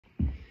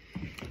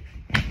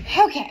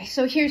Okay,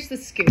 so here's the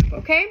scoop,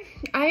 okay?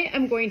 I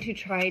am going to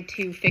try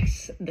to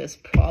fix this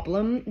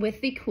problem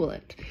with the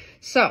coolant.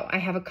 So I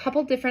have a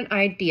couple different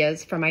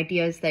ideas from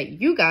ideas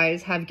that you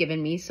guys have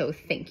given me, so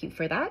thank you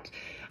for that.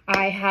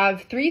 I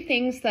have 3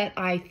 things that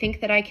I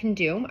think that I can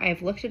do.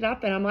 I've looked it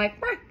up and I'm like,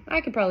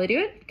 I could probably do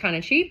it. Kind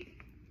of cheap,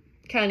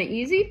 kind of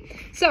easy.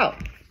 So,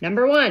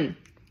 number 1,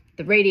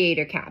 the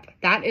radiator cap.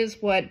 That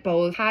is what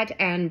both Pat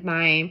and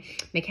my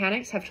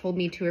mechanics have told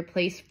me to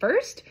replace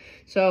first.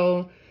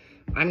 So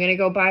I'm gonna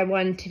go buy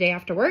one today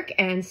after work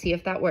and see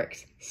if that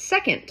works.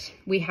 Second,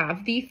 we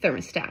have the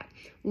thermostat.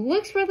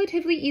 Looks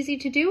relatively easy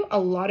to do. A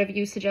lot of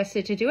you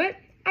suggested to do it.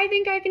 I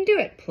think I can do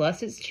it.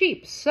 Plus it's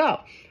cheap.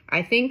 So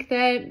I think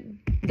that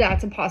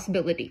that's a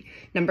possibility.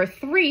 Number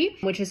 3,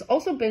 which has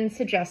also been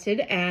suggested,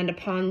 and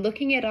upon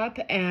looking it up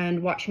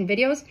and watching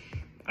videos,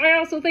 I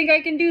also think I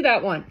can do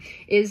that one,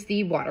 is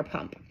the water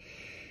pump.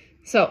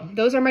 So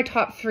those are my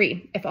top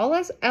 3. If all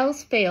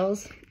else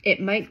fails, it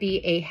might be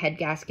a head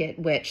gasket,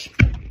 which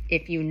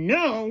if you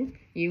know,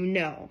 you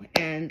know.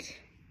 And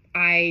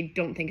I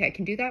don't think I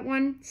can do that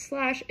one, /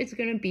 it's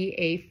gonna be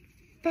a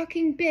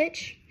fucking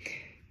bitch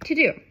to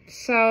do.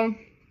 So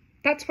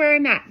that's where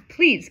I'm at.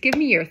 Please give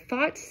me your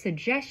thoughts,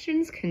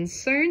 suggestions,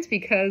 concerns,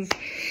 because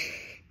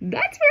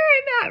that's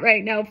where I'm at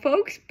right now,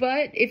 folks.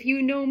 But if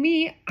you know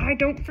me, I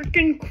don't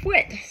freaking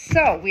quit.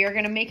 So we are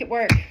gonna make it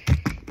work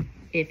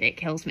if it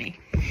kills me.